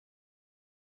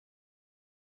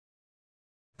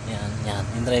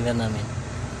yung driver namin.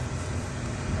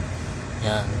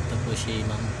 Yan, ito po si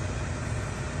ma'am.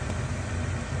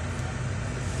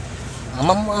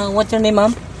 Ma'am, what's your name,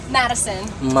 ma'am? Madison.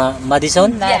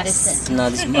 Madison? Yes.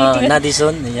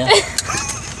 Madison, yeah.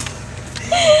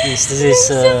 This is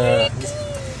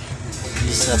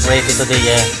Brady today,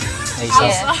 yeah.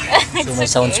 So may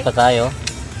sounds pa tayo.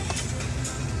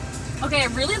 Okay, I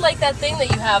really like that thing that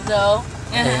you have though.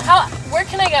 Where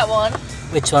can I get one?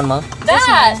 Which one, ma'am?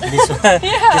 That! This one,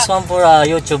 this one for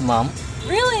YouTube, ma'am.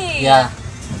 Really? Yeah.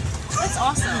 That's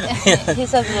awesome.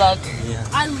 He's a vlog. Yeah.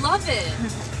 I love it.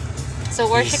 So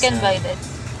where she can buy that?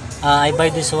 I buy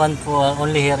this one for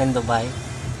only here in Dubai.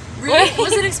 Really?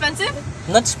 Was it expensive?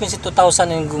 Not expensive, 2,000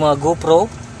 yung GoPro.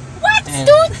 What?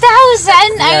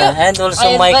 2,000? Yeah, and also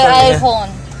I my buy iPhone.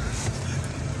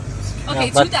 Okay,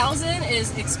 Yeah, but- 2,000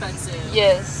 is expensive.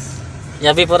 Yes.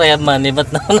 Yeah, before I have money,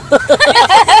 but now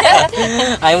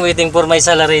I'm waiting for my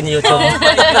salary in YouTube. Oh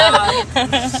my god.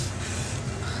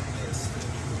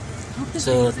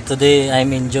 So today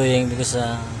I'm enjoying because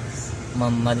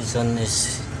Ma'am Madison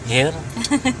is here,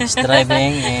 is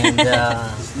driving, and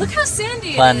Look how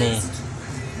sandy funny. it is.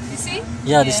 You see?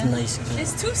 Yeah, this is nice.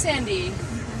 It's too sandy.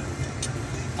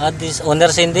 This owner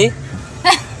Cindy?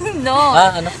 No.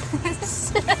 Ano?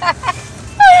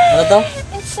 Ano daw?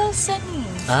 It's so sunny.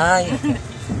 Ay.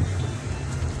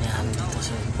 Yan, dito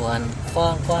si kuhan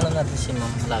na natin si Ma'am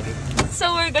lagi.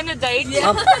 So we're gonna die.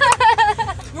 Yeah.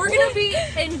 We're gonna be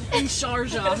in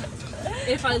Sharjah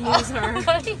if I lose her.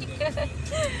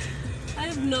 I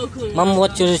have no clue. Ma'am,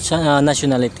 what's your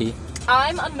nationality?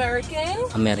 I'm American.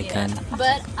 American.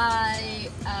 But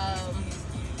I'm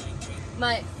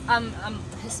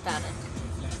Hispanic.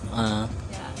 Yeah.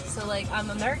 So like I'm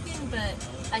American, but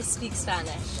I speak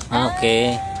Spanish.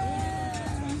 Okay.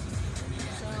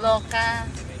 Loca.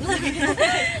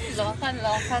 Loca.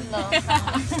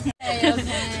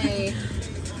 Okay.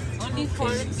 Only 4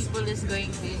 people is going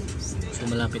to. So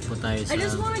malapit po tayo sa I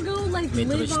just want to go like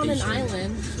metro live on an station.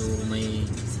 island. So may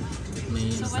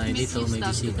tayo dito, may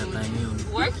bisita tayo ngayon.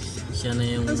 Work? Siya na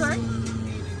yung I'm sorry?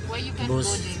 Why you can't boss.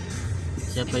 go there?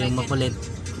 Siya pa yung makulit.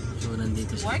 So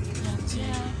nandito siya. Work?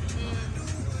 Yan,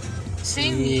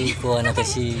 Same. si kuha natin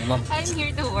si Ma'am. I'm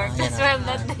here to work. Ayan, That's why I'm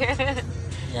not there.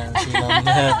 Yan, si Ma'am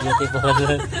beautiful.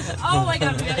 Oh my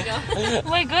god, we gotta go. Oh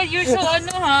my god, you're so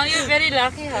You're very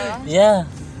lucky, huh? Yeah.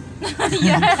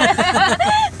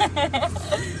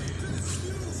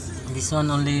 This one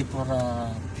only for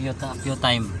few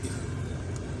time.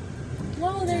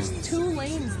 No, there's 2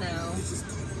 lanes now.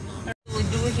 We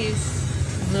do his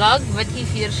vlog, but he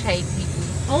feels shy people.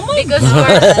 Oh my Because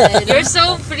god. you're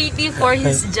so pretty for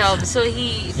his job, so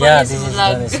he for Yeah, his this is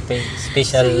vlog. one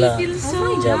special feels Oh so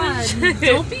my job. god.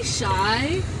 Don't be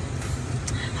shy.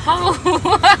 How?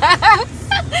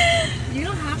 You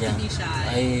don't have Yeah. to be shy.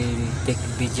 I take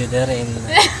video there and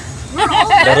We're all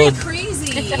The very road.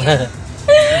 crazy.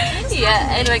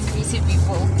 Yeah, I like crazy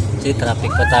people. si traffic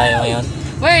pa tayo ngayon.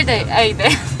 Where are they? Ay, they.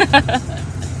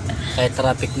 Kahit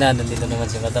traffic na, nandito naman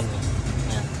si Madam.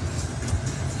 Yan.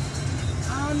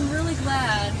 I'm really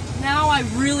glad. Now I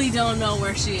really don't know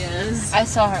where she is. I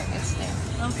saw her. It's there.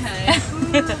 Okay.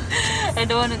 I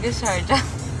don't want to get charged.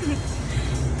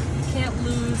 Can't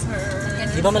lose her.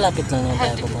 Di ba malapit lang naman I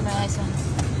have tayo to keep pupunta? my eyes on her.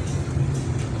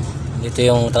 Dito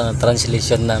yung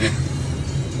translation namin.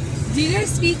 Do you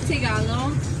guys speak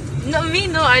Tagalog? No, me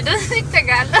no. I don't speak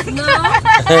Tagalog. No?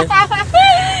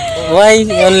 Why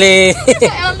only?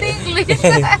 Only English.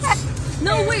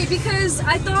 No, wait, because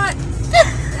I thought...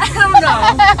 I don't know.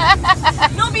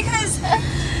 No, because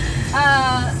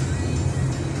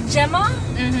Gemma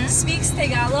speaks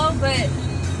Tagalog, but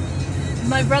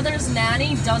my brother's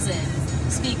nanny doesn't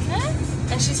speak.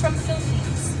 And she's from the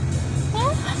Philippines.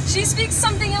 Huh? She speaks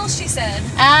something else, she said.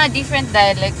 Different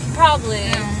dialect. Probably.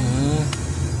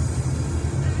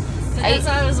 But I- that's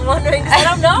why I was wondering, 'cause I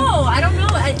don't know. I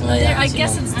yeah, I she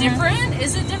guess knows. it's different.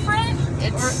 Is it different?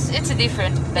 It's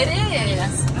different. It is. Yeah.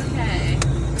 Okay.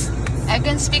 I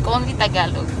can speak only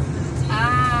Tagalog.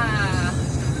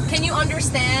 Can you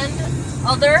understand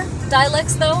other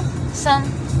dialects though? Some.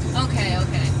 Okay.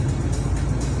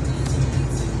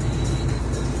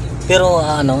 Pero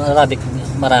Arabic,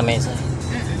 marami sa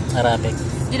Arabic.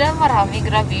 Di na marami.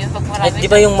 Grabe yun. Pag marami. Di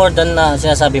ba yung more than na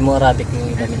sinasabi mo Arabic yung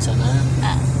iba minsan?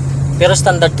 Pero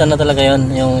standard na talaga yon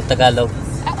yung Tagalog.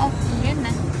 Oo. Yun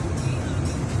na.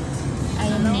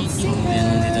 Ayun na.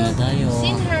 Ayan, dito na tayo.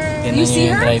 Seen her. Yan You na see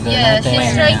yung her? driver Yeah, natin.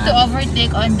 she's trying to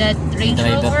overtake on that Range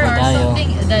Driver Rover po or tayo. something.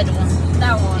 That one.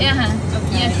 That one. Yeah.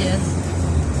 Okay. Yes.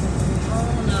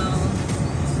 Oh no.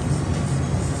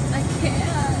 I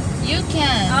can't. You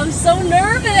can. I'm so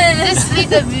nervous. Just play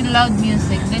the loud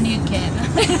music, then you can.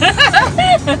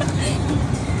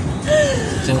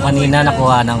 So kanina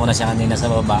nakuhanan ko na siya kanina sa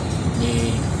baba.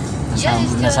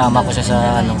 Nasama ko siya sa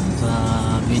sa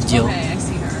video. Okay, I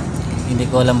see her. Hindi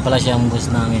ko alam pala siya ang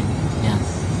boss namin. Yan.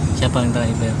 Siya pang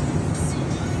driver.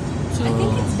 So, I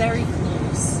think it's very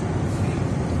close.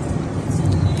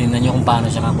 tingnan nyo kung paano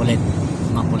siya kakulit.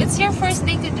 Makulit. It's your first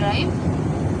day to drive?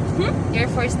 Your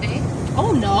first day?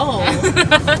 Oh no.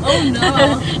 Oh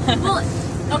no. Well,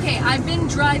 okay, I've been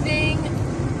driving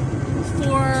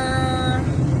for...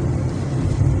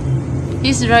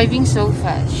 He's driving so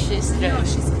fast. She's No, driving.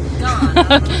 she's gone.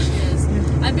 I don't know where she is.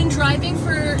 I've been driving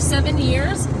for 7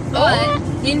 years, but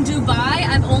in Dubai,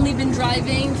 I've only been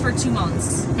driving for 2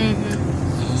 months.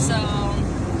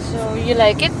 So you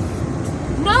like it?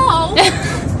 no,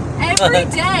 every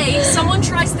day someone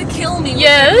tries to kill me with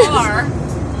Yes. their car.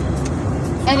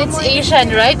 And I'm it's like- Asian,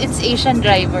 right? It's Asian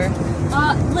driver.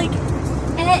 Like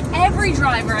every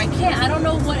driver, I don't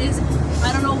know what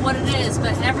it is,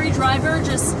 but every driver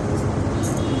just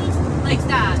like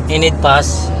that. Init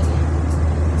pass.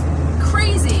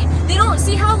 Crazy. They don't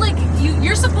see how like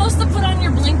you're supposed to put on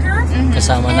your blinker.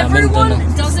 Kasama namin to, Everyone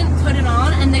no? doesn't put it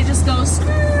on, and they just go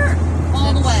skirt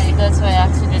all the way. That's why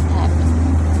accident happened.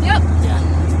 Yep. Yan.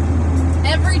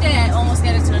 Every day I almost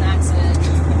get into an accident.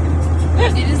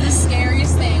 It is the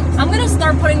scariest thing. I'm gonna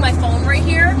start putting my phone right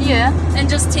here Yeah. and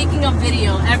just taking a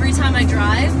video every time I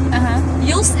drive.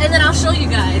 And then I'll show you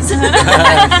guys,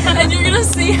 and you're gonna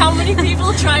see how many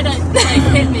people try to like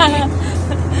hit me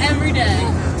every day.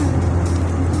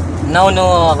 No,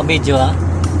 video ha.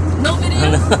 No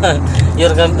video.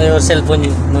 Your cellphone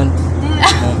yun. Nun.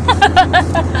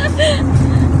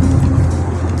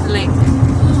 Like,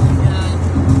 God.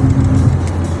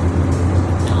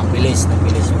 Ang bilis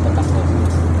yung patakbo.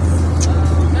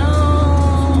 Oh no!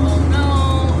 Oh no!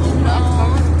 Oh no!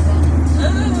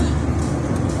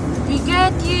 we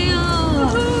got you!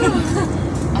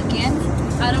 Again?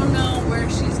 I don't know where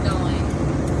she's going.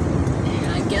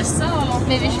 I guess so.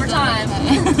 Maybe Over she's time.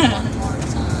 One more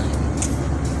time.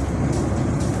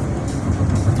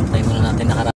 Tayo muna natin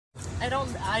nakaraan.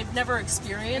 I've never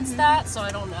experienced that, so I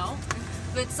don't know.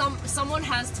 But someone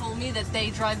has told me that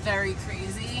they drive very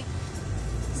crazy.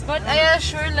 But I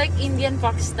assure, like Indian,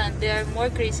 Pakistan, they are more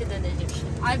crazy than Egyptian.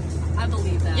 I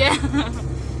believe that. Yeah.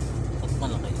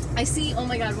 Malaki. I see. Oh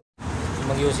my God.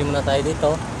 Mag-iusin muna tayo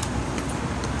dito.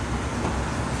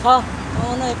 Ha?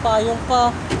 Oo na, payong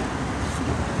pa.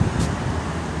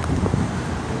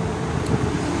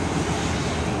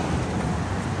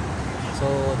 So,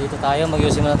 dito tayo.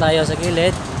 Mag-iusin muna tayo sa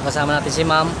gilid. Kasama natin si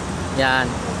ma'am. Yan.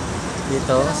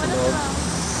 Dito, sa loob.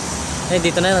 Eh,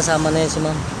 dito na yun. Nasama na yun si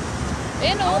ma'am.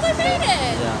 Oh, they made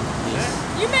it. Yan. Yes.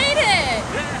 You made it.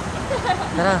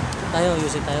 Tara, tayo.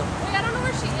 Iusin tayo. Wait, I don't know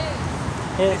where she is.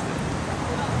 Eh.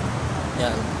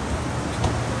 Yan.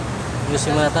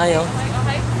 Iusin muna tayo.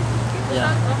 Okay.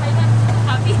 Yan. Okay na.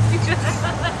 Happy.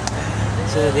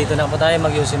 So, dito na po tayo.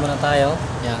 Mag-iusin muna tayo.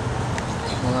 Yan.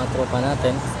 Mga tropa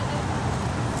natin.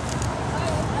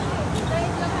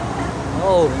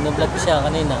 Oh, na-vlog siya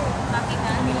kanina.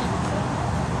 Kanina.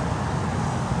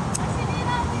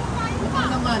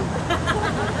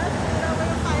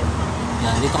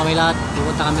 Yan, dito kami lahat.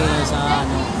 Pupunta kami sa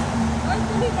ano.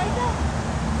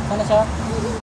 Sana siya?